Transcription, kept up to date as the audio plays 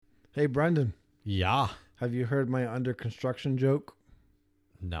Hey, Brendan, Yeah. have you heard my under construction joke?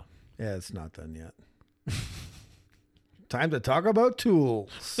 No. Yeah, it's not done yet. Time to talk about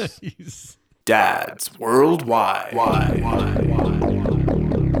tools. Dads Worldwide.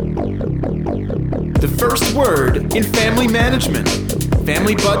 The first word in family management,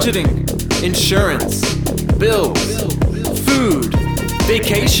 family budgeting, insurance, bills, food,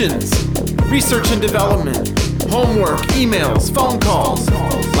 vacations, research and development, homework, emails, phone calls.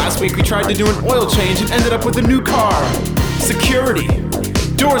 Last week we tried to do an oil change and ended up with a new car. Security.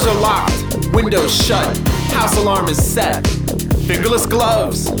 Doors are locked, windows shut, house alarm is set. Fingerless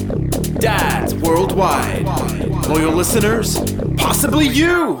gloves. Dads Worldwide. Loyal listeners, possibly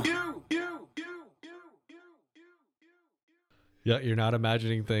you. Yeah, you're not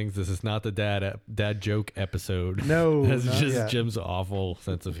imagining things. This is not the dad joke episode. No, That's not just yet. Jim's awful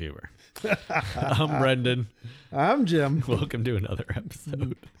sense of humor. I'm Brendan. I'm Jim. Welcome to another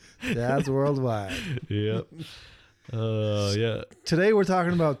episode. Dad's Worldwide. Yep. Yeah. Today we're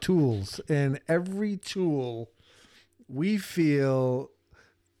talking about tools, and every tool we feel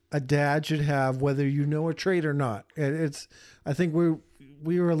a dad should have, whether you know a trade or not. And I think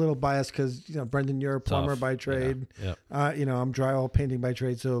we were a little biased because, Brendan, you're a plumber by trade. Yeah. I'm drywall painting by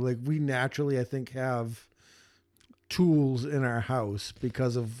trade. So like we naturally, I think, have tools in our house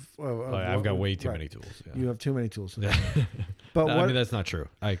because of I've got way too many tools. Yeah. You have too many tools. Yeah. But No, what, I mean, that's not true.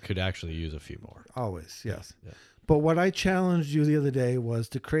 I could actually use a few more. always, yes. Yeah. But what I challenged you the other day was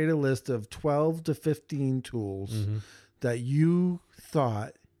to create a list of 12 to 15 tools that you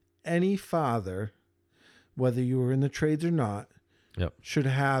thought any father, whether you were in the trades or not, Yep. should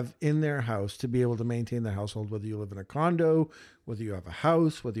have in their house to be able to maintain their household, whether you live in a condo, whether you have a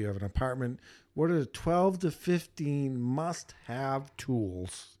house, whether you have an apartment. What are the 12 to 15 must-have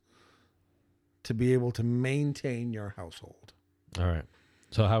tools to be able to maintain your household? All right.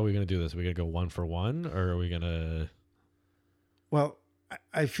 So how are we going to do this? Are we going to go one for one, or are we going to... Well,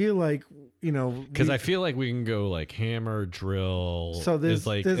 I feel like, Because I feel like we can go like hammer, drill. So there's is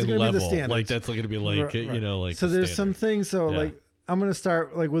like gonna in be the level. standards. Like that's going to be like, Right, right. like. So the there's some standard. things. So Yeah. like, I'm going to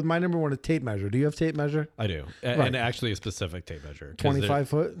start like with my number one, a tape measure. Do you have tape measure? I do. Right. And actually a specific tape measure. 'Cause 25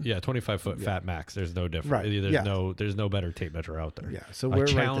 foot? Yeah, 25 foot Fat Max. There's no different. Right. There's Yeah. there's no better tape measure out there. Yeah. So I we're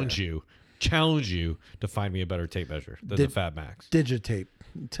challenge right you to find me a better tape measure than the Fat Max. there. Digitape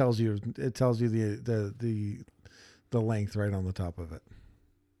tells you the length right on the top of it.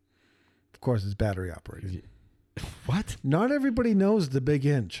 Of course, it's battery operated. What? Not everybody knows the big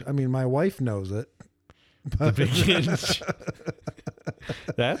inch. I mean, my wife knows it. The big inch.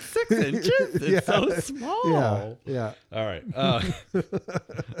 That's 6 inches. It's so small. Yeah. All right.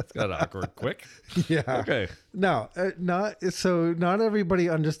 It's got awkward quick. Yeah. Okay. No, not everybody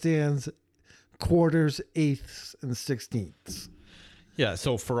understands quarters, eighths, and sixteenths. Yeah,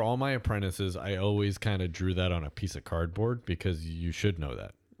 so for all my apprentices, I always kind of drew that on a piece of cardboard because you should know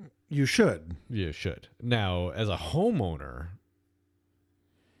that. You should. You should. Now, as a homeowner,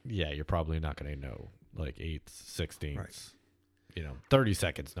 yeah, you're probably not going to know like eighths, sixteenths. Right. 30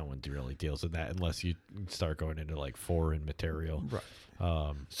 seconds, no one really deals with that unless you start going into like foreign material.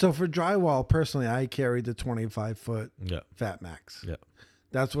 Right. So for drywall, personally, I carried the 25 foot Yeah. Fat Max. Yeah.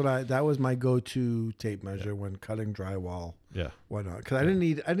 That was my go-to tape measure when cutting drywall. Yeah. Whatnot. Because I didn't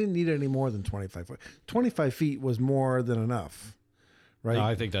need any more than 25 foot. 25 feet was more than enough. Right. No,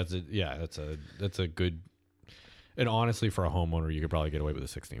 I think that's a good, and honestly, for a homeowner, you could probably get away with a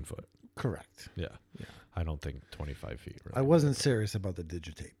 16 foot. Correct. Yeah. I don't think 25 feet. Really I wasn't serious about the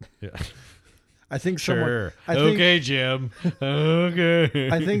digitape. Yeah. I think Sure. someone. Okay, Jim. Okay.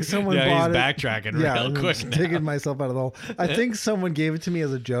 I think someone yeah, bought he's it. backtracking Yeah, real I'm quick just now. digging myself out of the hole. I think someone gave it to me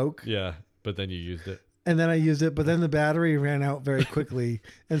as a joke, Yeah, but then you used it. and then I used it, but then the battery ran out very quickly,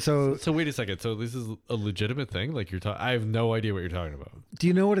 and so So wait a second. So this is a legitimate thing? Like you're talking? I have no idea what you're talking about. do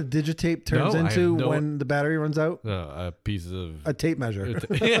you know what a digitape turns No, I have into no- when the battery runs out? A piece of. A tape measure.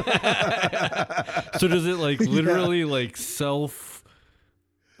 So does it like literally like self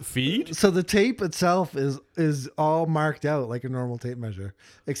feed? So the tape itself is all marked out like a normal tape measure,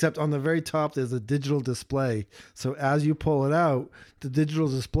 except on the very top there's a digital display. So as you pull it out, the digital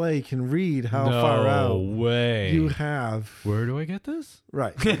display can read how far out way. you have. Where do I get this?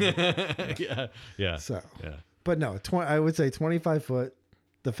 Right. Yeah. So, Yeah. but no, I would say 25 foot.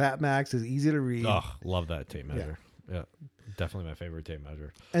 The Fat Max is easy to read. Oh, love that tape measure. Yeah. Definitely my favorite tape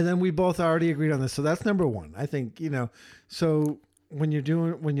measure. And then we both already agreed on this. So that's number one. I think, so when you're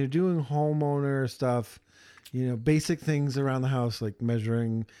doing homeowner stuff, basic things around the house, like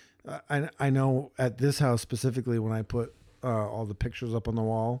measuring, I know at this house specifically, when I put all the pictures up on the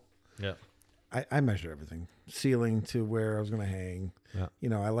wall, Yeah. I measured everything, ceiling to where I was going to hang. Yeah. You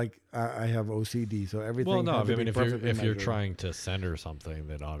know, I have OCD, so everything. Well, no, had to I mean, be if you're perfectly if you're measured. trying to center something,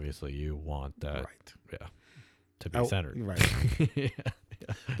 then obviously you want that, right, yeah, to be Oh, centered. right. yeah.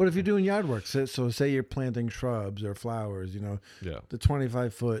 But if you're doing yard work, so say you're planting shrubs or flowers, you know, Yeah. the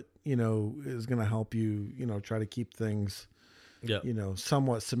 25 foot, you know, is going to help you, you know, try to keep things, Yeah. you know,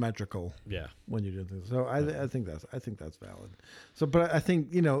 somewhat symmetrical Yeah. when you're doing things. So I think that's valid. So, but I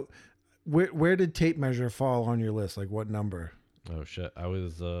think, you know, where did tape measure fall on your list? Like what number? Oh shit! I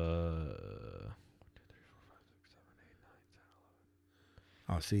was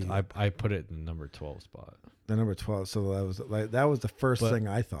Oh, see, I put it in number 12 spot. the number 12. So that was the first But- thing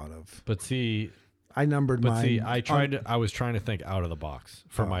I thought of. But see, I numbered mine. I was trying to think out of the box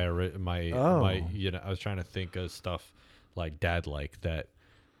for Oh. my Oh. you know, I was trying to think of stuff like dad like that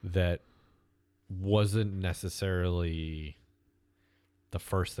wasn't necessarily the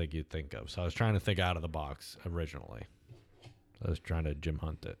first thing you'd think of. So I was trying to think out of the box originally. I was trying to Jim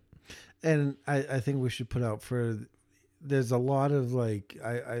Hunt it. And I think we should put out there's a lot of like,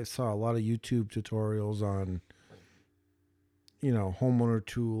 I saw a lot of YouTube tutorials on, you know, homeowner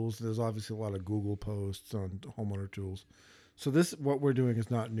tools. There's obviously a lot of Google posts on homeowner tools. So what we're doing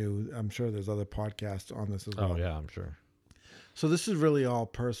is not new. I'm sure there's other podcasts on this as well. Oh yeah, I'm sure. So this is really all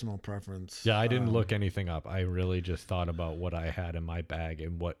personal preference. Yeah, I didn't look anything up. I really just thought about what I had in my bag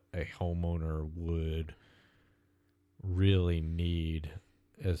and what a homeowner would really need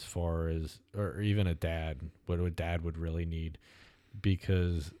as far as, or even a dad, what a dad would really need,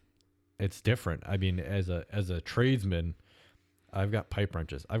 because it's different. I mean, as a tradesman, I've got pipe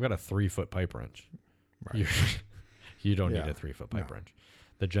wrenches. I've got a 3-foot pipe wrench. Right. You don't Yeah. need a 3-foot pipe No. wrench.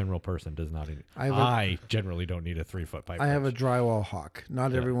 The general person does not need. I generally don't need a 3-foot pipe I have a wrench. drywall hawk.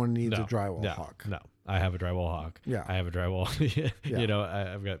 Not Yeah. everyone needs No, a drywall no, hawk. No, I have a drywall hawk. Yeah. I have a drywall. Yeah. You know,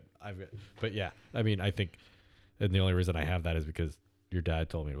 I've got. But yeah, I mean, I think, and the only reason I have that is because your dad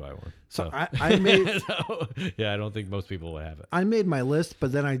told me to buy one. So I made So, yeah, I don't think most people would have it. I made my list,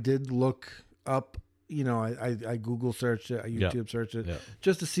 but then I did look up. You know, I Google searched it, I YouTube searched it, Yeah.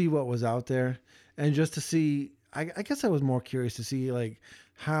 just to see what was out there, and just to see. I guess I was more curious to see like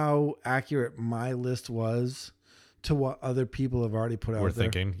how accurate my list was to what other people have already put out We're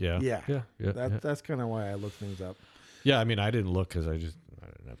there. thinking, yeah, Yeah. yeah. That's kind of why I look things up. Yeah, I mean, I didn't look because I didn't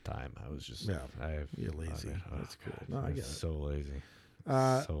have time. I was just, Yeah, I, you're lazy. oh, That's cool. God, No, I I'm get it. so lazy.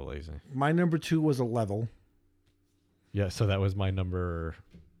 Uh, So lazy. My number 2 was a level. Yeah, so that was my number,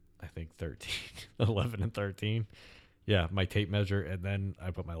 I think 13, 11 and 13. Yeah, my tape measure, and then I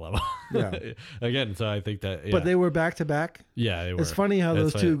put my level. Yeah. Again, so I think that, yeah. But they were back to back. Yeah, they were. It's funny how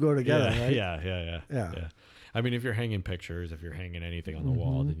That's those two why- go together, yeah, right? Yeah. Yeah. I mean, if you're hanging pictures, if you're hanging anything on the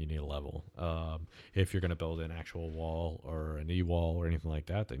wall, then you need a level. If you're going to build an actual wall or an e-wall or anything like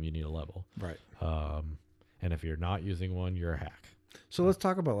that, then you need a level. Right. And if you're not using one, you're a hack. So let's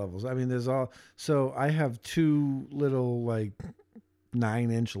talk about levels. I mean, so I have 2 little like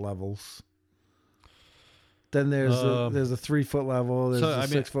 9-inch levels. Then there's a 3-foot level. There's so, a I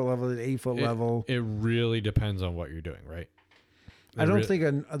mean, 6-foot level. There's an 8-foot level. It really depends on what you're doing, right? I don't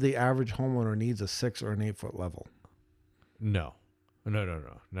think the average homeowner needs a 6 or an 8-foot level. No. I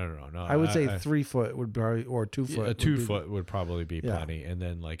would say 3-foot would probably, or 2-foot. A 2-foot would probably be Yeah. plenty, and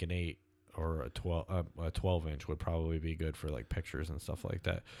then like an 8 or a 12-inch would probably be good for like pictures and stuff like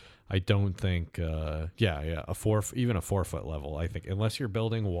that. I don't think, even a 4-foot level. I think unless you're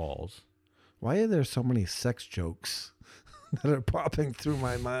building walls. Why are there so many sex jokes that are popping through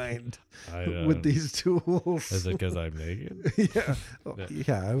my mind with these tools? Is it because I'm naked? Yeah. Oh,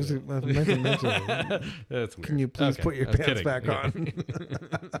 yeah, I was meant to mention it. That's weird. Can you please Okay, put your I was pants kidding. back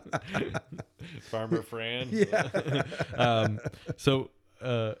Yeah. on? Farmer Fran. Yeah. So,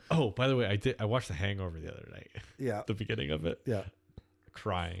 by the way, I watched The Hangover the other night. Yeah. The beginning of it. Yeah.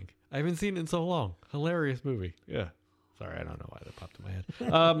 Crying. I haven't seen it in so long. Hilarious movie. Yeah. Sorry, I don't know why that popped in my head.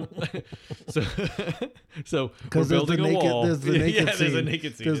 So we're Because building a wall. there's the naked yeah, scene. there's a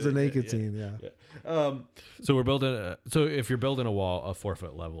naked scene. There's the naked Yeah. scene, yeah. So we're building. So if you're building a wall, a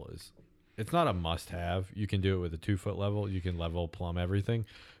 4-foot level it's not a must-have. You can do it with a 2-foot level. You can level plumb everything.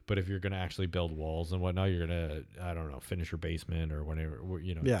 But if you're going to actually build walls and whatnot, you're going to, I don't know, finish your basement or whatever,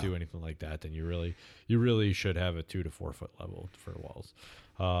 Yeah. do anything like that, then you really should have a 2 to 4 foot level for walls.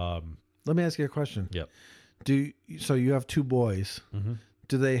 Let me ask you a question. Yep. So you have 2 boys. Mm-hmm.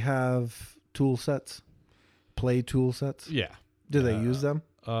 Do they have tool sets? Play tool sets? Yeah. Do they use them?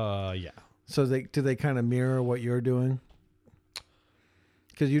 Yeah. So do they kind of mirror what you're doing?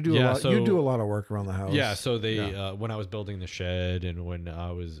 Because you do Yeah, a lot. so- You do a lot of work around the house. Yeah, so they Yeah. when I was building the shed and when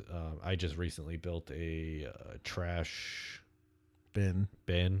I was I just recently built a trash bin.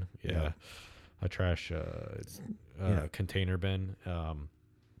 bin. Yeah. trash Yeah. container bin. I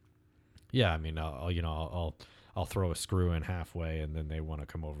mean, I'll throw a screw in halfway, and then they want to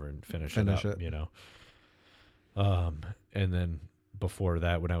come over and finish it up. And then before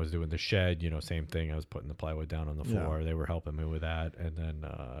that, when I was doing the shed, same thing. I was putting the plywood down on the floor. Yeah. They were helping me with that. And then,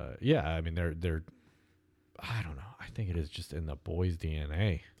 I mean, they're, I don't know. I think it is just in the boys'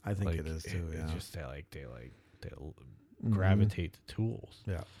 DNA. I think it is too. Yeah. It's just they gravitate to tools.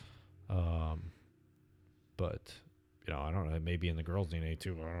 Yeah. But I don't know. Maybe in the girls' DNA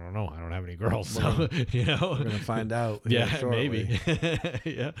too. I don't know. I don't have any girls, so We're gonna find out. Yeah, shortly. maybe.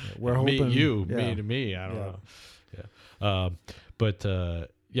 Yeah, We're hoping. me to me. I don't know. Yeah. But the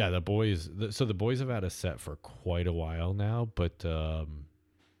boys. So the boys have had a set for quite a while now. But I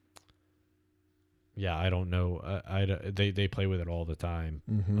don't know. They play with it all the time.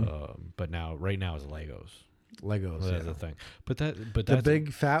 Mm-hmm. But right now is Legos. Legos. That's the thing. But the that's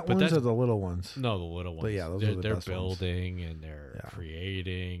big fat ones that's- or the little ones? No, the little ones. But yeah, those they're, are the they're best ones. building and they're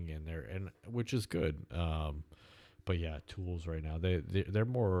creating and which is good. But yeah, tools right now they're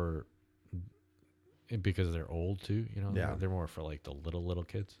more because they're old too. Yeah. They're more for like the little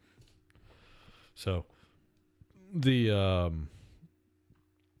kids. So the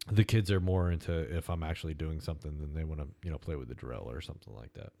kids are more into if I'm actually doing something, then they want to play with the drill or something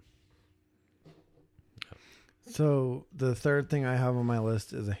like that. So the third thing I have on my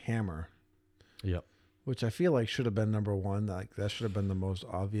list is a hammer. Yep. Which I feel like should have been number one. Like that should have been the most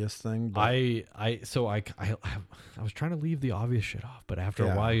obvious thing. But I was trying to leave the obvious shit off, but after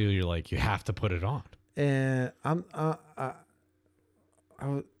a while you're like, you have to put it on. And I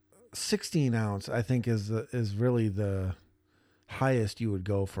was 16 ounce. I think is really the highest you would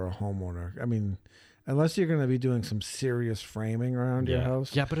go for a homeowner. I mean, unless you're going to be doing some serious framing around your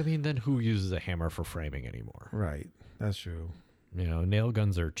house. Yeah, but I mean, then who uses a hammer for framing anymore? Right. That's true. Nail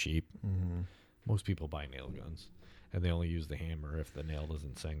guns are cheap. Mm-hmm. Most people buy nail guns, and they only use the hammer if the nail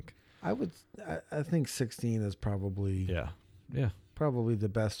doesn't sink. I think 16 is probably probably the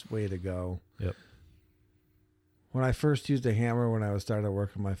best way to go. Yep. When I first used a hammer when I was started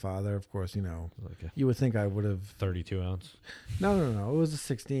working with my father, of course, you would think I would have 32 ounce. No. It was a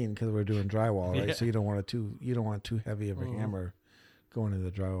 16 because we're doing drywall, right? Yeah. So you don't want too heavy of a hammer going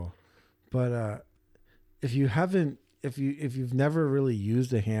into the drywall. But if you've never really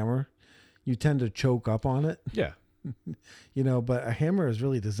used a hammer, you tend to choke up on it. Yeah. But a hammer is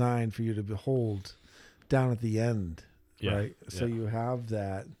really designed for you to hold down at the end, right? So you have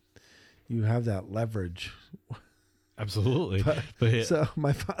that leverage. Absolutely. So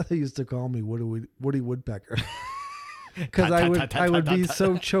my father used to call me Woody Woodpecker because I would be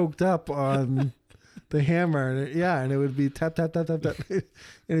so choked up on the hammer, and it would be tap tap tap tap tap, and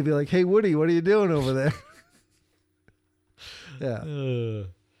he'd be like, "Hey Woody, what are you doing over there?" Yeah.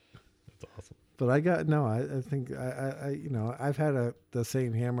 That's awesome. But I think I've had the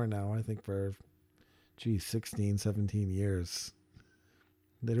same hammer now, I think for 16, 17 years.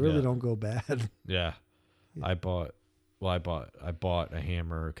 They really don't go bad. Yeah. I bought a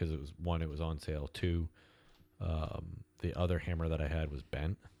hammer because it was on sale. 2, the other hammer that I had was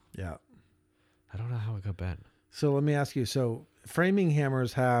bent. Yeah. I don't know how it got bent. So let me ask you, so framing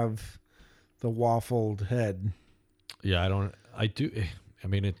hammers have the waffled head. Yeah, I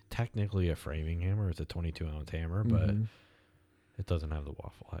mean, it's technically a framing hammer. It's a 22-ounce hammer, but it doesn't have the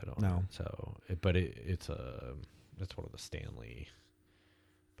waffle head on No. it. So, it's one of the Stanley.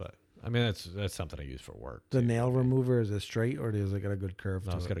 But I mean, that's something I use for work. The too. nail remover, is it straight or does it got a good curve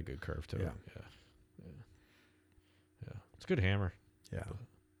No, to it's it? got a good curve to Yeah. it. Yeah. It's a good hammer. Yeah.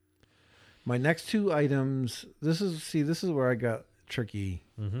 My next two items, this is where I got tricky.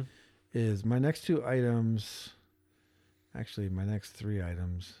 Mm-hmm. Is my next two items, actually my next three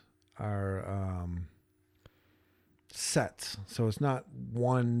items are sets. So it's not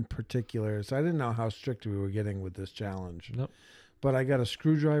one particular. So I didn't know how strict we were getting with this challenge. Nope. But I got a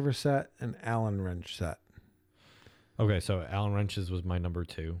screwdriver set and Allen wrench set. Okay, so Allen wrenches was my number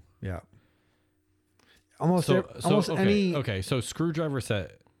 2. Yeah. Almost okay, any. Okay, so screwdriver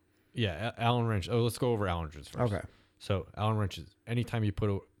set. Yeah, Allen wrench. Oh, let's go over Allen wrenches first. Okay. So Allen wrenches. Anytime you put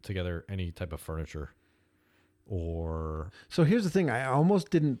together any type of furniture, or So here's the thing. I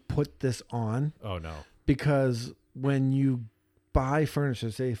almost didn't put this on oh no, because when you buy furniture,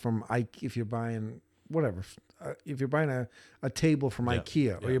 say from if you're buying whatever, if you're buying a table from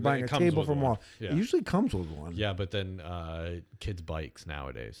IKEA or you're buying it a comes table with from one. Wall, Yeah. it usually comes with one. Yeah, but then kids' bikes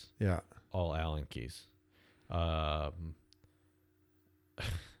nowadays, Yeah. all Allen keys. I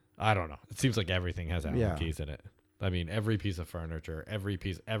don't know. It seems like everything has Allen keys in it. I mean, every piece of furniture,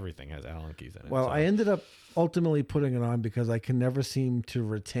 everything has Allen keys in it. Well, so. I ended up ultimately putting it on because I can never seem to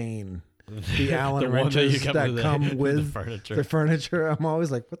retain the Allen wrenches that come with furniture. the furniture. I'm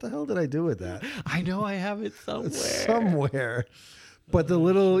always like, what the hell did I do with that? I know I have it somewhere. Somewhere. But the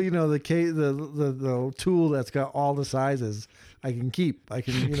little, the tool that's got all the sizes, I can keep. I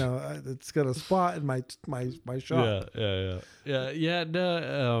can, it's got a spot in my shop. Yeah.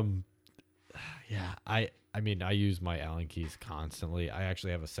 No, I mean, I use my Allen keys constantly. I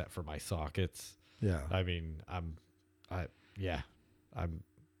actually have a set for my sockets. Yeah. I mean,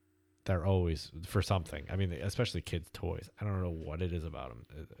 they're always for something. I mean, especially kids' toys. I don't know what it is about them.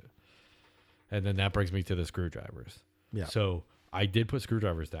 And then that brings me to the screwdrivers. Yeah. So I did put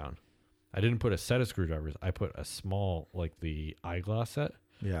screwdrivers down. I didn't put a set of screwdrivers. I put a small, like the eyeglass set.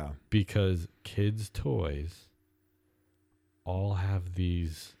 Yeah. Because kids' toys all have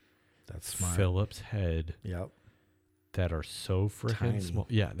these That's smart. Phillips head Yep. that are so freaking Tiny. small.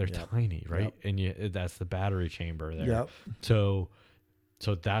 Yeah, they're Yep. tiny, right? Yep. And that's the battery chamber there. Yep. So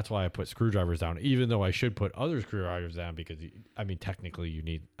that's why I put screwdrivers down, even though I should put other screwdrivers down because, technically you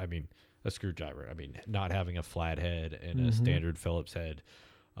need, a screwdriver. Not having a flat head and a standard Phillips head.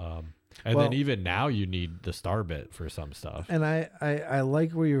 Then even now you need the star bit for some stuff. And I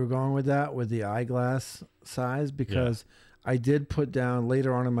like where you were going with that, with the eyeglass size, because I did put down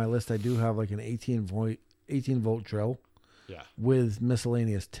later on in my list, I do have like an 18 volt drill Yeah. with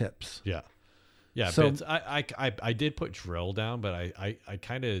miscellaneous tips. Yeah. Yeah. So- bits. I did put drill down, but I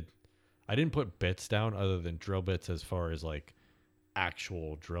didn't put bits down other than drill bits as far as like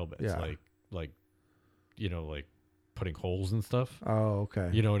actual drill bits, Yeah. like putting holes and stuff. Oh, okay.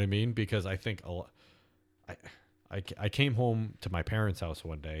 You know what I mean? Because I think I came home to my parents' house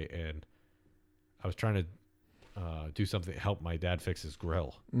one day and I was trying to do something to help my dad fix his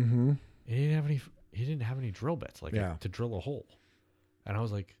grill. Mm-hmm. He didn't have any drill bits to drill a hole. And I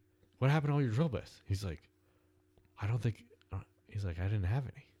was like, what happened to all your drill bits? He's like, I didn't have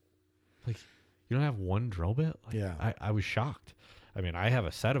any. Like, you don't have one drill bit? Like, Yeah. I was shocked. I have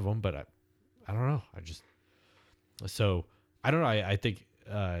a set of them, but I don't know. So I don't know. I think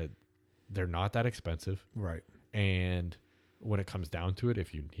they're not that expensive. Right. And when it comes down to it,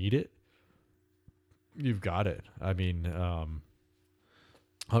 if you need it, you've got it.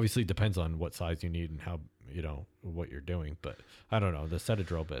 Obviously it depends on what size you need and how, what you're doing, but I don't know. The set of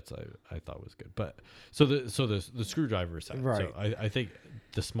drill bits I thought was good. But so the screwdriver set. Right. So I think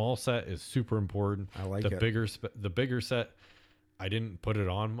the small set is super important. I like the it. The bigger set, I didn't put it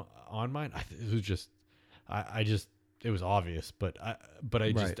on mine. It was just it was obvious, but I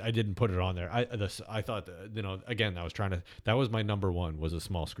didn't put it on there. I thought again, that was my number one, was a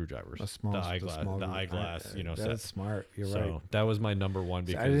small screwdriver. The eyeglass, set. That's smart. You're right. That was my number one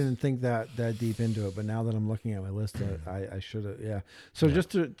because I didn't think that deep into it, but now that I'm looking at my list, I should have. Yeah. So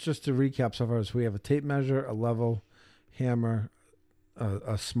just to recap so far, so we have a tape measure, a level, hammer,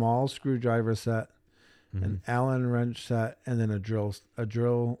 a small screwdriver set, an Allen wrench set, and then a drill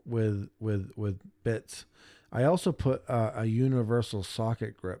with bits. I also put a universal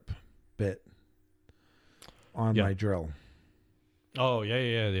socket grip bit on my drill. Oh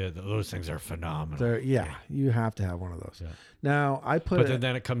yeah. Those things are phenomenal. You have to have one of those. Yeah. Now I put, but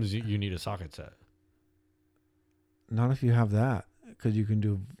then it comes. You need a socket set. Not if you have that, because you can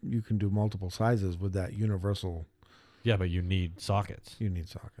do multiple sizes with that universal. Yeah, but you need sockets. You need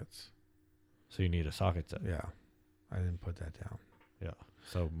sockets. So you need a socket set. Yeah, I didn't put that down. Yeah.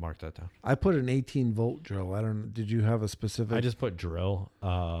 So mark that down. I put an 18 volt drill. I don't know. Did you have a specific? I just put drill.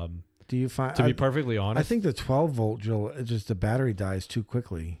 Do you find? To be perfectly honest, I think the 12 volt drill, it's just the battery dies too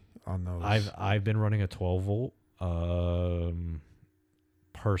quickly on those. I've been running a 12 volt.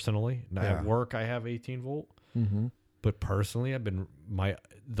 Personally, at work I have 18 volt. Mm-hmm. But personally, I've been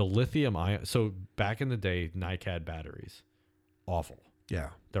the lithium ion. So back in the day, NiCad batteries, awful. Yeah,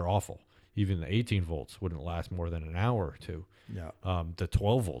 they're awful. Even the 18 volts wouldn't last more than an hour or two. Yeah. The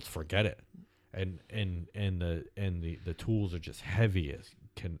 12 volts, forget it. And the tools are just heavy as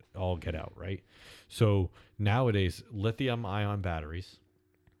can all get out, right? So nowadays, lithium ion batteries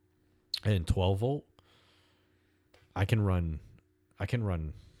and 12 volt, I can run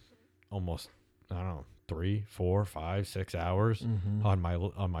almost, I don't know, 3, 4, 5, 6 hours on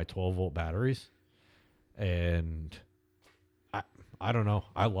my 12 volt batteries. And I don't know.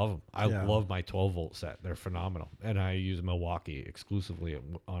 I love them. I love my 12 volt set. They're phenomenal. And I use Milwaukee exclusively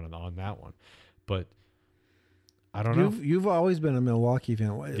on that one. But I don't know. You've always been a Milwaukee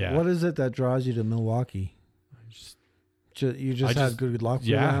fan. What is it that draws you to Milwaukee? You just had good luck with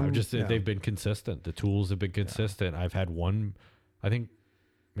them? They've been consistent. The tools have been consistent. I've had I think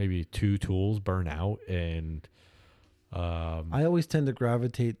maybe 2 tools burn out, and I always tend to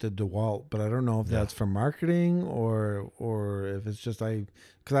gravitate to DeWalt, but I don't know if that's for marketing or if it's just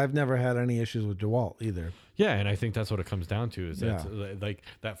because I've never had any issues with DeWalt either. Yeah, and I think that's what it comes down to is that like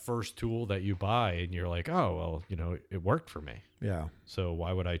that first tool that you buy and you're like, oh, well, you know, it worked for me. Yeah. So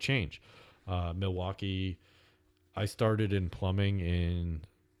why would I change? Milwaukee, I started in plumbing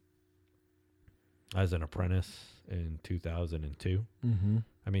as an apprentice in 2002. Mm-hmm.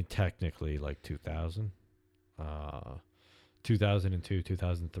 I mean, technically like 2000. 2002,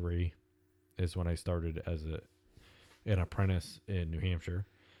 2003 is when I started as an apprentice in New Hampshire.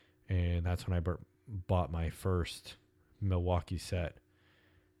 And that's when I bought my first Milwaukee set.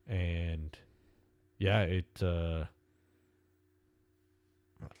 And yeah, it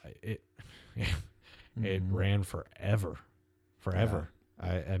ran forever. Yeah.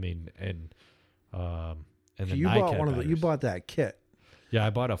 I mean, and so you bought you bought that kit. Yeah, I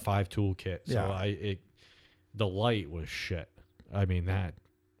bought a 5-tool kit. So Yeah. The light was shit. And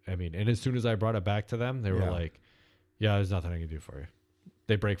as soon as I brought it back to them, they were like, yeah, there's nothing I can do for you.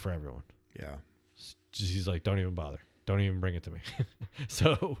 They break for everyone. Yeah. She's like, don't even bother. Don't even bring it to me.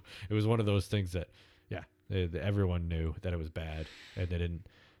 So it was one of those things that, everyone knew that it was bad and they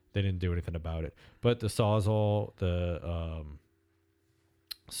didn't do anything about it. But the Sawzall, the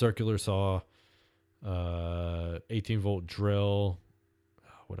circular saw, 18-volt drill,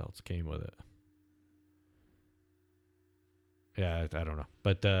 what else came with it? Yeah, I don't know.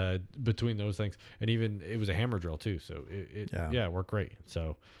 But between those things, and even it was a hammer drill too, so it worked great.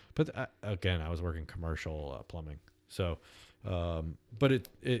 So, but again, I was working commercial plumbing, so but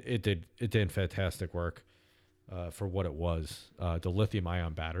it did fantastic work for what it was. The lithium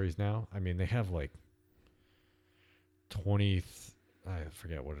ion batteries now, I mean, they have like 20, I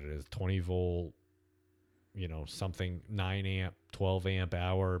forget what it is, 20 volt, something 9 amp, 12 amp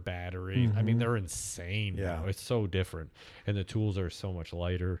hour battery. Mm-hmm. I mean, they're insane. Yeah. Now. It's so different. And the tools are so much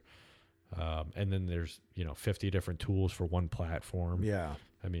lighter. And then there's, 50 different tools for one platform. Yeah.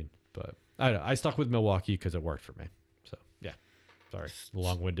 I mean, but I stuck with Milwaukee because it worked for me. So yeah, sorry,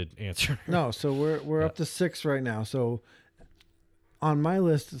 long-winded answer. No. So we're up to 6 right now. So on my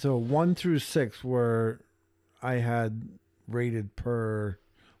list, so 1 through 6 were I had rated per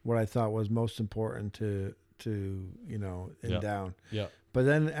what I thought was most important to down. Yeah. But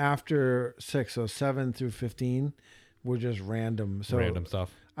then after 6, so 7 through 15 were just random. So Random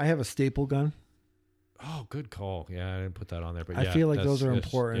stuff. I have a staple gun. Oh, good call. Yeah, I didn't put that on there, but I feel like those are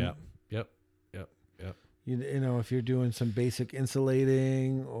important. Yep. If you're doing some basic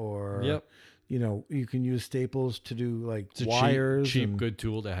insulating or you can use staples to do like It's a wires. cheap, good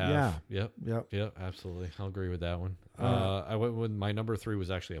tool to have. Yeah. Yep, absolutely. I'll agree with that one. I went with my number 3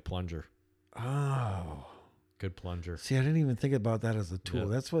 was actually a plunger. Oh. Good plunger. See, I didn't even think about that as a tool.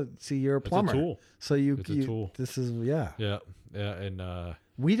 Yeah. That's what. See, you're a plumber. It's a tool. So It's a tool. This is Yeah, and are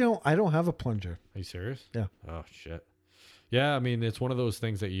I don't have a plunger. you serious? Yeah. Oh shit. Yeah, I mean, it's one of those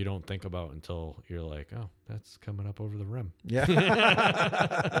things that you don't think about until you're like, oh, that's coming up over the rim. Yeah.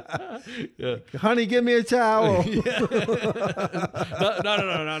 Yeah. Honey, give me a towel.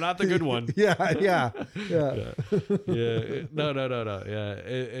 No, not the good one. Yeah. Yeah. No.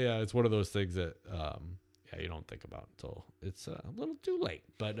 Yeah, it's one of those things that you don't think about until it's a little too late.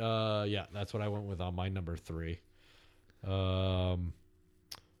 But that's what I went with on my number 3.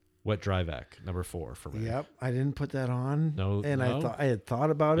 Wet dry vac, number 4 for me. Yep, I didn't put that on. No. I had thought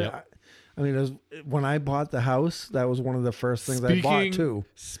about it. Yep. I mean, it was, when I bought the house, that was one of the first things I bought too.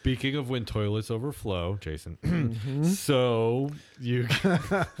 Speaking of when toilets overflow, Jason. Mm-hmm. So you.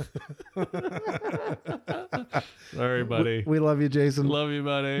 Sorry, buddy. We love you, Jason. Love you,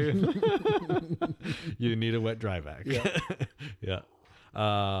 buddy. You need a wet dry vac. Yeah.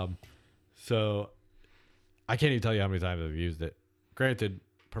 Yeah. So I can't even tell you how many times I've used it. Granted,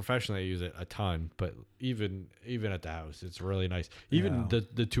 professionally I use it a ton, but even at the house, it's really nice. Even the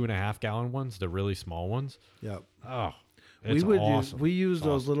 2.5 gallon ones, the really small ones. Yep. Oh, it's awesome. We use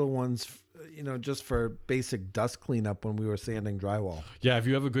those little ones, just for basic dust cleanup when we were sanding drywall. Yeah, if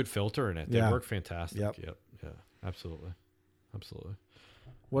you have a good filter in it, they work fantastic. Yep. Yeah, absolutely.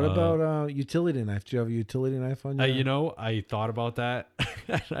 What about utility knife? Do you have a utility knife on you? I thought about that.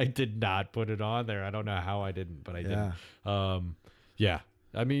 I did not put it on there. I don't know how I didn't, but I did. Yeah.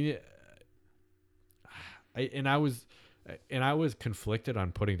 I mean, I was conflicted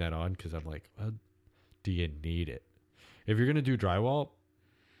on putting that on because I'm like, well, do you need it? If you're gonna do drywall,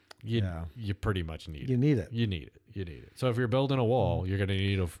 you pretty much need it. You need it. You need it. So if you're building a wall, you're gonna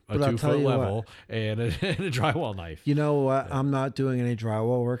need a 2-foot level and a drywall knife. You know what? Yeah. I'm not doing any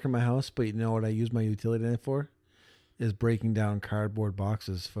drywall work in my house, but you know what I use my utility knife for? Is breaking down cardboard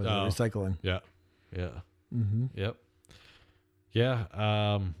boxes for the recycling. Yeah. Mm-hmm. Yep.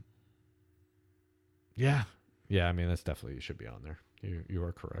 Yeah. Yeah. Yeah. I mean, that's definitely should be on there. You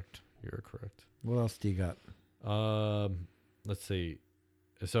are correct. You are correct. What else do you got? Let's see.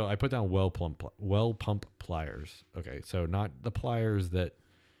 So I put down well pump pliers. Okay, so not the pliers that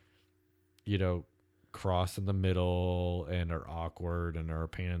cross in the middle and are awkward and are a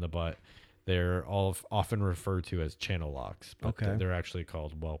pain in the butt. They're all often referred to as channel locks, but Okay. they're actually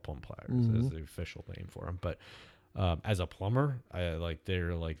called well pump pliers as the official name for them. But as a plumber,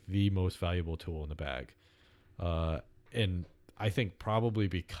 they're like the most valuable tool in the bag, and I think probably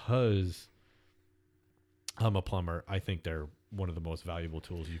because I'm a plumber, I think they're one of the most valuable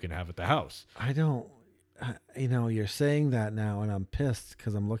tools you can have at the house. I don't, you're saying that now, and I'm pissed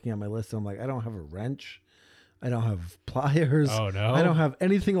because I'm looking at my list and I'm like, I don't have a wrench. I don't have pliers. Oh, no? I don't have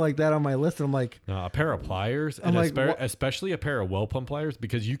anything like that on my list. And I'm like, A pair of pliers, I'm and like, especially a pair of well pump pliers,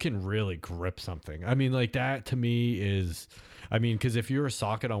 because you can really grip something. I mean, like that to me is, because if you're a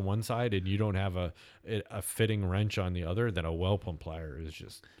socket on one side and you don't have a fitting wrench on the other, then a well pump plier is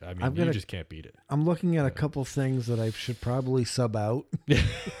just, you just can't beat it. I'm looking at a couple things that I should probably sub out.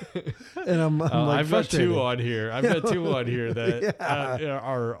 And I'm like, I've got frustrated. two on here. I've got two on here that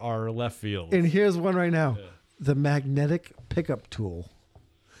are left field. And here's one right now. The magnetic pickup tool.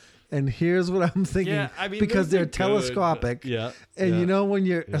 And here's what I'm thinking. Yeah, because those are they're good, telescopic. yeah. And when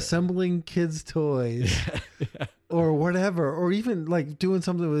you're assembling kids' toys or whatever, or even like doing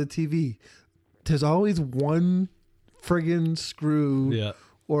something with a TV, there's always one friggin' screw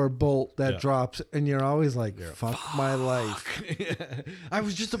or bolt that drops, and you're always like, fuck my life. I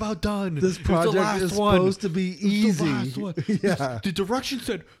was just about done. This project is supposed to be easy. Yeah. The direction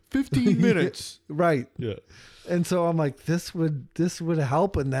said 15 minutes. Right. Yeah. And so I'm like, this would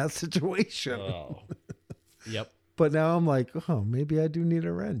help in that situation. Oh. Yep. But now I'm like, oh, maybe I do need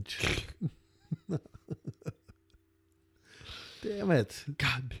a wrench. Damn it.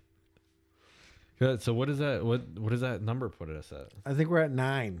 God. Yeah, so what is that? What does that number put us at? I think we're at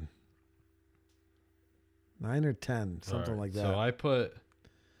 9. 9 or 10, something All right, like that. So I put.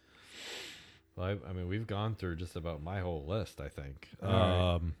 Well, we've gone through just about my whole list, I think. All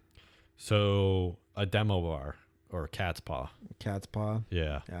right. So a demo bar or cat's paw. Cat's paw.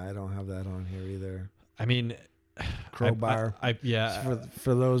 Yeah. Yeah, I don't have that on here either. For Crowbar.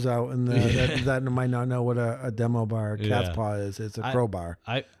 For those out in the that might not know what a demo bar, cat's paw is. It's a crowbar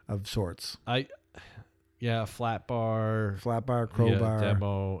of sorts. Flat bar, crowbar.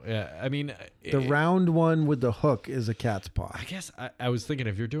 Demo. Yeah, the round one with the hook is a cat's paw. I guess I was thinking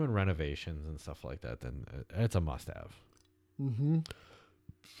if you're doing renovations and stuff like that, then it's a must-have. Mm-hmm.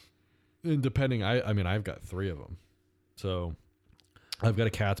 And depending, I've got 3 of them. So I've got a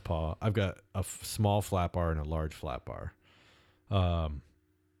cat's paw. I've got a small flat bar and a large flat bar.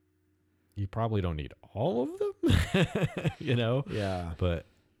 You probably don't need all of them, Yeah. But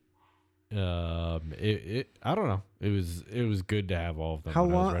I don't know. It was good to have all of them. How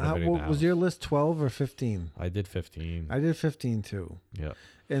when I was long? renovating the Was house. your list 12 or 15? I did 15. I did 15 too. Yeah.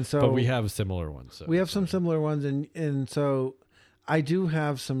 And so But we have similar ones. So we have some similar ones, and so I do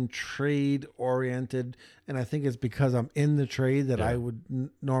have some trade oriented, and I think it's because I'm in the trade that I would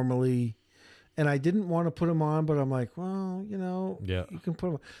normally, and I didn't want to put them on, but I'm like, well, you can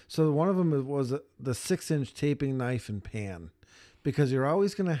put them. So one of them was the 6-inch taping knife and pan, because you're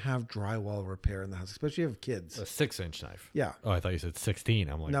always going to have drywall repair in the house, especially if you have kids. a 6-inch knife. Yeah. Oh, I thought you said 16.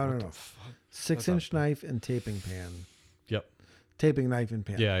 I'm like, No. what the fuck? 6-inch knife and taping pan. Yep. Taping knife and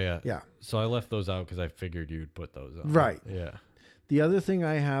pan. Yeah. So I left those out because I figured you'd put those on. Right. Yeah. The other thing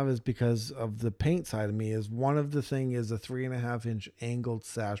I have is because of the paint side of me is one of the thing is a 3.5-inch angled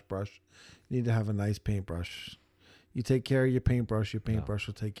sash brush. You need to have a nice paintbrush. You take care of your paintbrush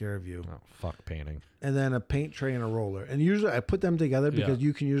will take care of you. Oh, fuck painting. And then a paint tray and a roller. And usually I put them together because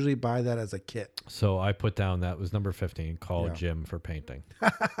you can usually buy that as a kit. So I put down that was number 15. Call Jim for painting.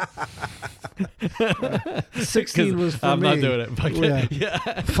 16 was for I'm me. not doing it. But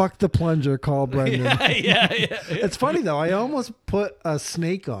yeah. Fuck the plunger, call Brendan. yeah. It's funny though. I almost put a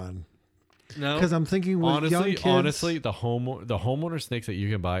snake on. No. Because I'm thinking with young kids. Honestly, the homeowner snakes that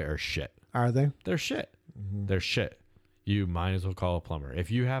you can buy are shit. Are they? They're shit. Mm-hmm. They're shit. You might as well call a plumber.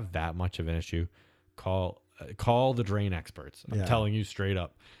 If you have that much of an issue, call the drain experts. I'm telling you straight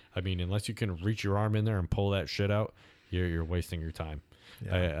up. Unless you can reach your arm in there and pull that shit out, you're wasting your time.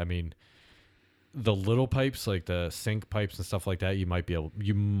 Yeah. The little pipes, like the sink pipes and stuff like that, you might be able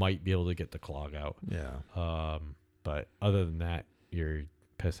to get the clog out. Yeah. But other than that, you're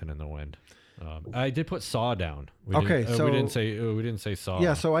pissing in the wind. I did put saw down. We didn't say saw.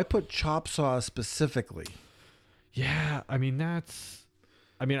 Yeah, so I put chop saw specifically. Yeah, I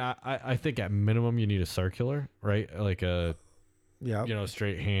think at minimum you need a circular, right? Like a Yeah.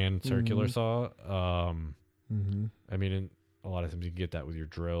 straight hand circular Mhm. saw. Mm-hmm. I mean, a lot of times you can get that with your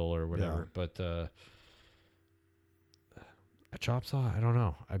drill or whatever, but a chop saw, I don't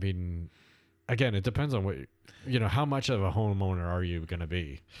know. I mean, again, it depends on what how much of a homeowner are you going to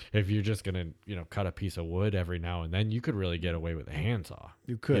be? If you're just going to cut a piece of wood every now and then, you could really get away with a handsaw.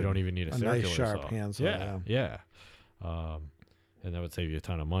 You could. You don't even need a circular nice sharp saw. handsaw. Yeah. And that would save you a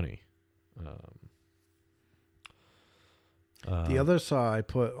ton of money. The other saw I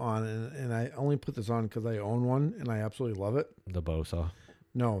put on, and I only put this on because I own one and I absolutely love it. The bow saw.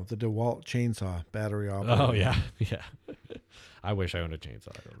 No, the DeWalt chainsaw, battery operated. Oh yeah, yeah. I wish I owned a chainsaw.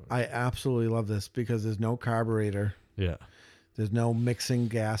 I don't know. I absolutely love this because there's no carburetor. Yeah, There's no mixing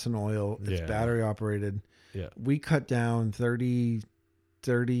gas and oil. It's Yeah. battery operated. yeah. We cut down 30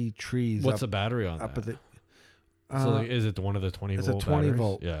 trees. What's up, the battery on up that? at the? So like, is it one of the 20 it's a volt 20 batteries?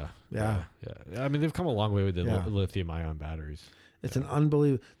 volt. Yeah. Yeah. I mean, they've come a long way with the Yeah. lithium ion batteries. It's an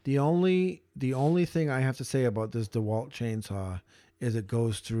unbelievable. The only thing I have to say about this DeWalt chainsaw is it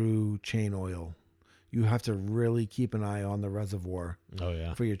goes through chain oil. You have to really keep an eye on the reservoir Oh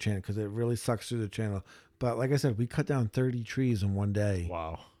yeah. for your chain because it really sucks through the channel. But like I said, we cut down 30 trees in one day.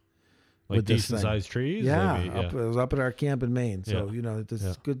 Wow. Like With this decent thing. sized trees? Yeah, Maybe? it was up at our camp in Maine. So this Yeah.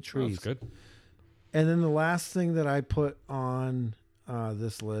 is good Oh, trees. that's good. And then the last thing that I put on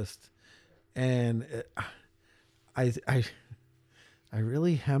this list, and I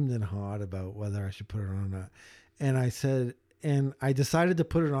really hemmed and hawed about whether I should put it on or not. And I said, and I decided to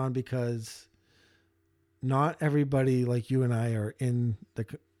put it on because not everybody like you and I are in the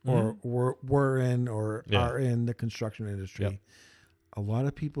or were in or Yeah. are in the construction industry. Yep. A lot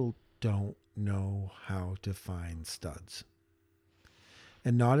of people don't know how to find studs.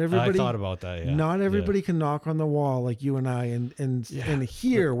 And not everybody I thought about that. Yeah. not Yeah. everybody can knock on the wall like you and I and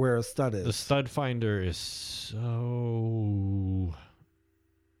hear where a stud is. The stud finder is so.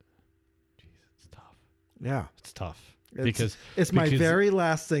 Jeez, it's tough. Yeah. It's tough It's because my very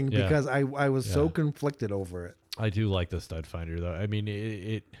last thing Yeah. because I was so Yeah. conflicted over it. I do like the stud finder though. I mean,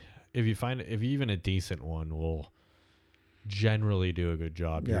 if even a decent one will generally do a good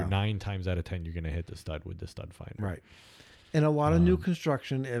job. Yeah. You're 9 times out of 10 you're going to hit the stud with the stud finder. Right. And a lot of new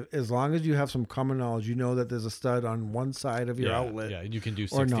construction, as long as you have some common knowledge, you know that there's a stud on one side of your outlet Yeah, and you can do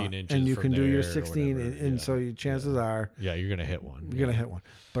or 16 not. inches And you from can do your there or 16 whatever. and Yeah. so your chances are Yeah, you're going to hit one. you're going to hit one.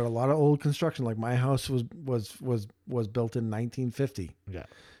 But a lot of old construction, like my house was built in 1950.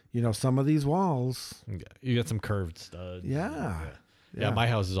 Yeah. Some of these walls. Yeah. You got some curved studs. Yeah. Yeah, my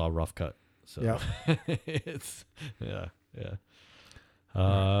house is all rough cut. So Yeah. it's yeah.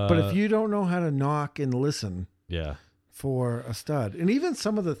 But if you don't know how to knock and listen yeah. for a stud, and even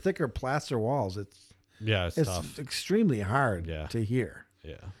some of the thicker plaster walls, it's It's tough. extremely hard Yeah. to hear.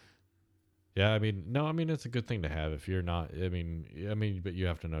 Yeah. Yeah, I mean, it's a good thing to have if you're not, I mean, but you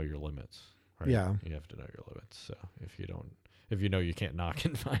have to know your limits, right? Yeah. You have to know your limits. So if you know you can't knock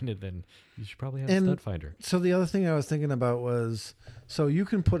and find it, then you should probably have And- a stud finder. So the other thing I was thinking about was, so you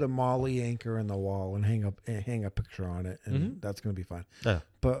can put a Molly anchor in the wall and hang a picture on it, and that's going to be fine. Yeah.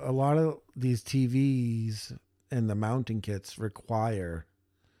 But a lot of these TVs and the mounting kits require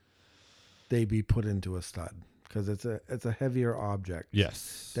they be put into a stud because it's a heavier object.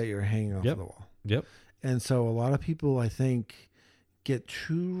 Yes. That you're hanging off Yep. the wall. Yep. And so a lot of people, I think, get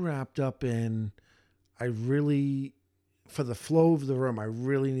too wrapped up in, for the flow of the room, I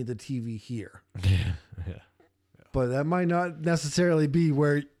really need the TV here. Yeah. But that might not necessarily be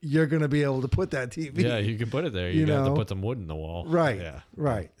where you're going to be able to put that TV. Yeah, you can put it there. You You have to know? put some wood in the wall. Right. Yeah.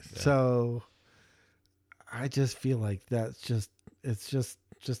 Right. Yeah. So I just feel like it's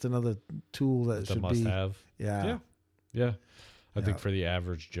just another tool that It's a should must be. have. Yeah. Yeah. Yeah. I think Yeah. for the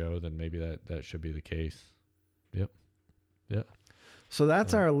average Joe, then maybe that should be the case. Yep. Yeah. So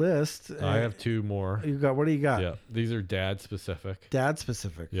that's our list. I have 2 more. What do you got? Yeah. These are dad specific. Dad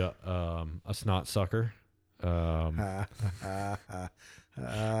specific. Yeah. A snot sucker. Because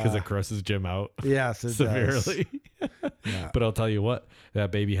Because it grosses Jim out yes, it does. severely. Yeah. But I'll tell you what,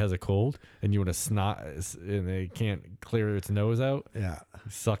 that baby has a cold and you want to snot and they can't clear its nose out. Yeah.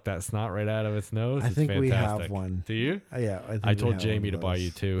 Suck that snot right out of its nose. I It's think we fantastic. have one. Do you? Yeah. I told Jamie to buy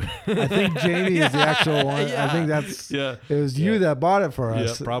you 2. I think Jamie is the actual one. I think that's. Yeah. It was you that bought it for Yeah,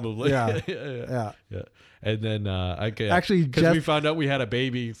 us. probably. Yeah. yeah. Yeah. And then Actually, because we Jeff- found out we had a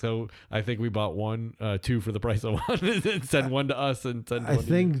baby, so I think we bought 2 for the price of 1, and send 1 to us and send. I 1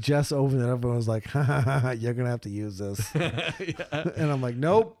 think Jess opened it up and was like, ha, ha, ha, ha, "You're gonna have to use this," yeah. and I'm like,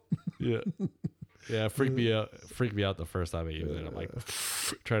 "Nope." Yeah. Yeah, freaked me out the first time I used it. I'm like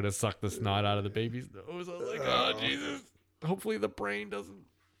trying to suck the snot out of the baby's nose. I was like, oh Jesus. Hopefully the brain doesn't.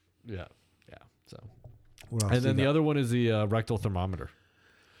 Yeah. Yeah. So What else And do then you the got? other one is the rectal thermometer.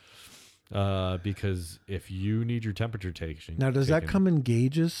 Because if you need your temperature taken, Now, does that come in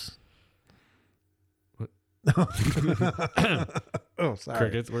gauges? Oh, sorry.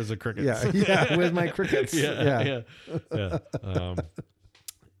 crickets? Where's the crickets? Yeah, yeah. Where's my crickets? yeah.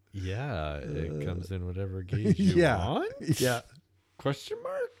 Yeah, it comes in whatever gauge you Yeah. want. Yeah. Question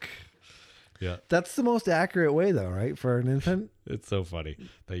mark? Yeah. That's the most accurate way, though, right? For an infant? It's so funny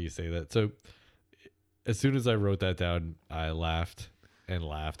that you say that. So as soon as I wrote that down, I laughed and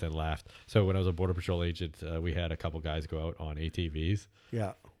laughed and laughed. So when I was a Border Patrol agent, we had a couple guys go out on ATVs,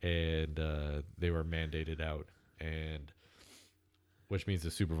 Yeah. and they were mandated out, and which means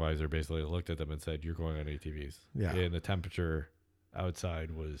the supervisor basically looked at them and said, "You're going on ATVs." Yeah. And the temperature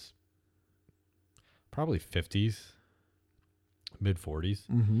outside was probably 50s, mid 40s.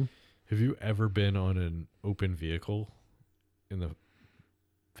 Mm-hmm. Have you ever been on an open vehicle in the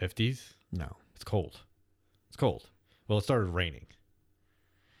 50s? No. It's cold. It's cold. Well, it started raining.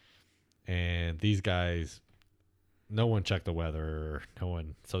 And these guys, no one checked the weather.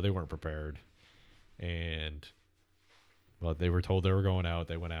 So they weren't prepared. And, well, they were told they were going out.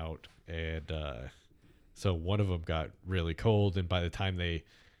 They went out. And so one of them got really cold. And by the time they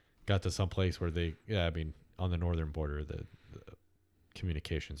got to some place where on the northern border, the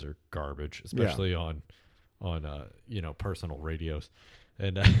communications are garbage, especially on personal radios.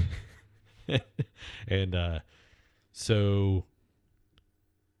 And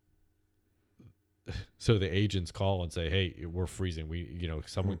so the agents call and say, "Hey, we're freezing.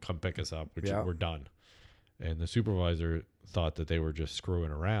 Someone come pick us up. We're done." And the supervisor thought that they were just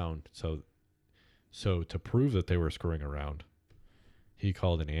screwing around. So to prove that they were screwing around, he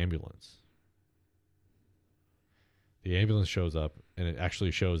called an ambulance. The ambulance shows up, and it actually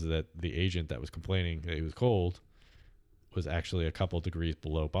shows that the agent that was complaining that he was cold was actually a couple degrees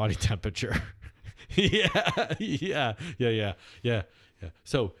below body temperature. Yeah.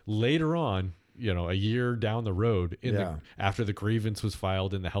 So later on, a year down the road, after the grievance was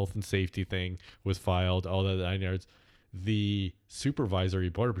filed and the health and safety thing was filed, all the 9 yards, the supervisory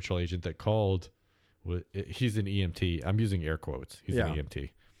Border Patrol agent that called, he's an EMT. I'm using air quotes. He's an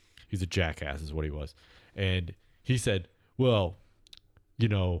EMT. He's a jackass is what he was. And he said, "Well,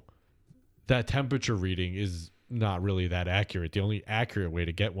 that temperature reading is not really that accurate. The only accurate way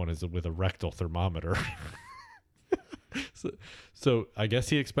to get one is with a rectal thermometer." So I guess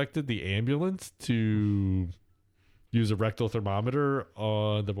he expected the ambulance to use a rectal thermometer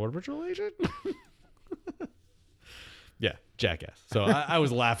on the Border Patrol agent. Yeah, jackass. So I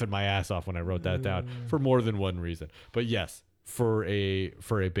was laughing my ass off when I wrote that down for more than one reason. But yes, for a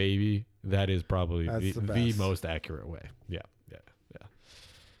baby, that is probably the most accurate way. Yeah.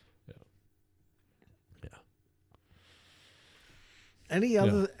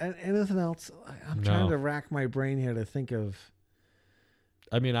 Anything else? I'm trying to rack my brain here to think of.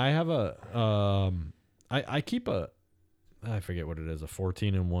 I mean, I have I keep I forget what it is, a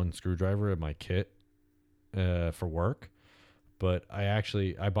 14-in-1 screwdriver in my kit for work. But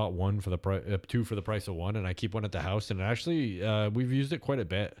I bought one for two for the price of one, and I keep one at the house. And actually, we've used it quite a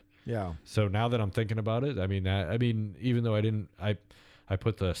bit. Yeah. So now that I'm thinking about it, even though I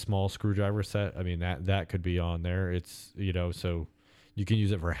put the small screwdriver set. I mean, that could be on there. It's so you can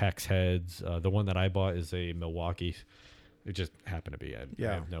use it for hex heads. The one that I bought is a Milwaukee. It just happened to be. I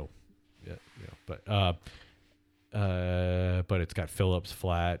have no, but it's got Phillips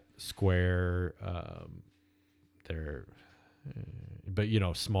flat, square. They're, but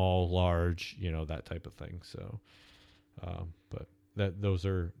small, large, that type of thing. So, but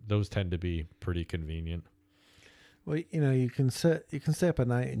those tend to be pretty convenient. Well, you can stay up at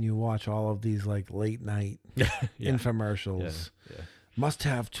night and you watch all of these like late night infomercials. Yeah. Must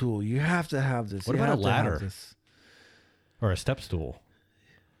have tool. You have to have this. What about a ladder? Or a step stool?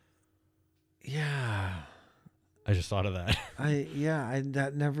 Yeah. I just thought of that.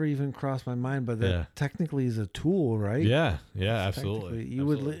 That never even crossed my mind, but that technically is a tool, right? Yeah, absolutely. You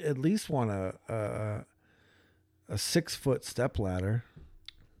would at least want a 6-foot step ladder.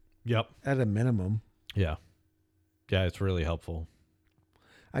 Yep. At a minimum. Yeah, it's really helpful.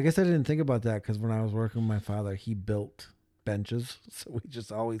 I guess I didn't think about that because when I was working with my father, he built benches, so we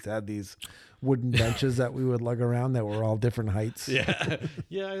just always had these wooden benches that we would lug around that were all different heights. Yeah.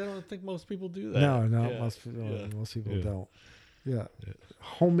 I don't think most people do that. No, most people don't. Yeah.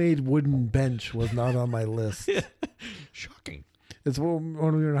 Homemade wooden bench was not on my list. Shocking. It's when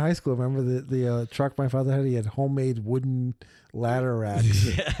we were in high school. Remember the truck my father had? He had homemade wooden ladder racks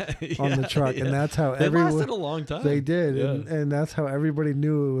on the truck, and that's how they everyone lasted a long time. They did, Yeah. and that's how everybody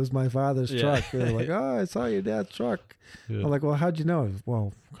knew it was my father's truck. They were like, "Oh, I saw your dad's truck." Yeah. I'm like, "Well, how'd you know?"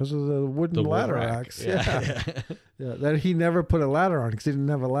 Well, because of the wooden The wood ladder rack. racks. Yeah. Yeah. That he never put a ladder on because he didn't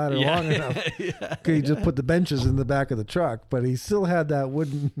have a ladder long enough. He just put the benches in the back of the truck, but he still had that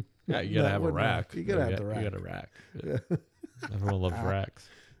wooden. Yeah, you gotta that have a wooden rack. You gotta have the rack. You got a rack. Yeah. Everyone loves racks.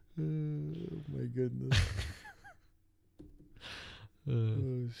 Oh my goodness.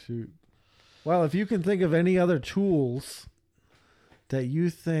 Oh shoot. Well, if you can think of any other tools that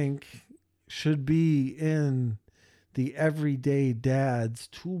you think should be in the everyday dad's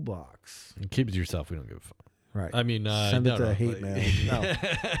toolbox, Keep it to yourself. We don't give a fuck. right? I mean, Send it to hate mail.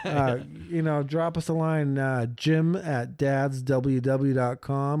 No. Drop us a line,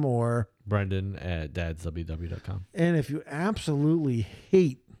 Jim@dadsww.com, or Brendan@dadsww.com. and if you absolutely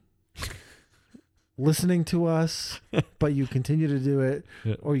hate listening to us, but you continue to do it,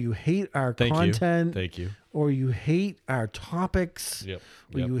 Yeah. or you hate our Thank content, Thank you. or you hate our topics, Yep.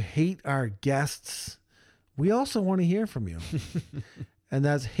 or you hate our guests, we also want to hear from you. And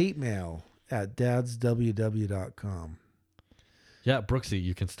that's hate mail at dadsww.com. Yeah, Brooksy,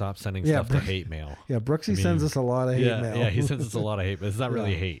 you can stop sending Yeah, stuff to hate mail. Yeah, Brooksy I mean, sends us a lot of hate Yeah, mail. yeah, he sends us a lot of hate, but it's not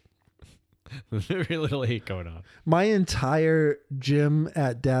really Yeah. hate. There's very little hate going on. My entire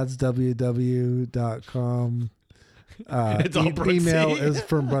Jim@dadsww.com It's all Brooksy. email is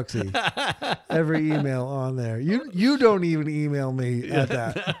from Brooksy. Every email on there. You don't even email me at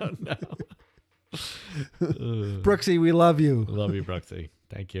that. No. Brooksy, we love you. Love you, Brooksy.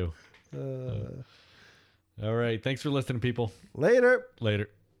 Thank you. All right. Thanks for listening, people. Later. Later.